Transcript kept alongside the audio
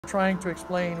Trying to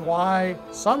explain why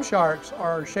some sharks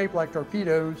are shaped like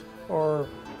torpedoes or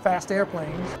fast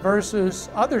airplanes versus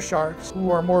other sharks who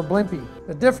are more blimpy.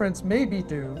 The difference may be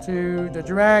due to the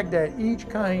drag that each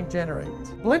kind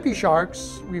generates. Blimpy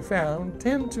sharks, we found,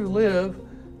 tend to live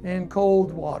in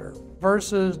cold water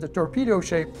versus the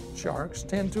torpedo-shaped sharks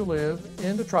tend to live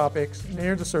in the tropics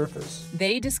near the surface.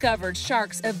 They discovered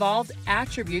sharks evolved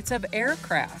attributes of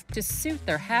aircraft to suit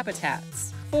their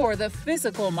habitats. For the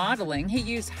physical modeling, he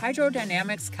used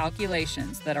hydrodynamics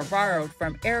calculations that are borrowed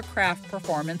from aircraft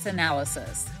performance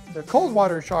analysis. The cold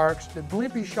water sharks, the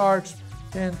blimpy sharks,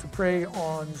 tend to prey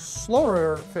on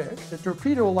slower fish. The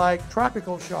torpedo-like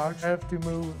tropical sharks have to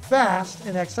move fast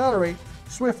and accelerate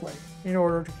swiftly in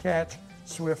order to catch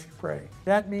swift prey.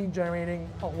 That means generating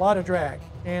a lot of drag.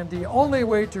 And the only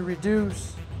way to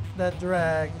reduce that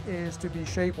drag is to be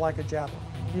shaped like a javelin.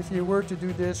 If you were to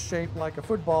do this shaped like a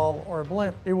football or a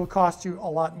blimp, it will cost you a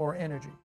lot more energy.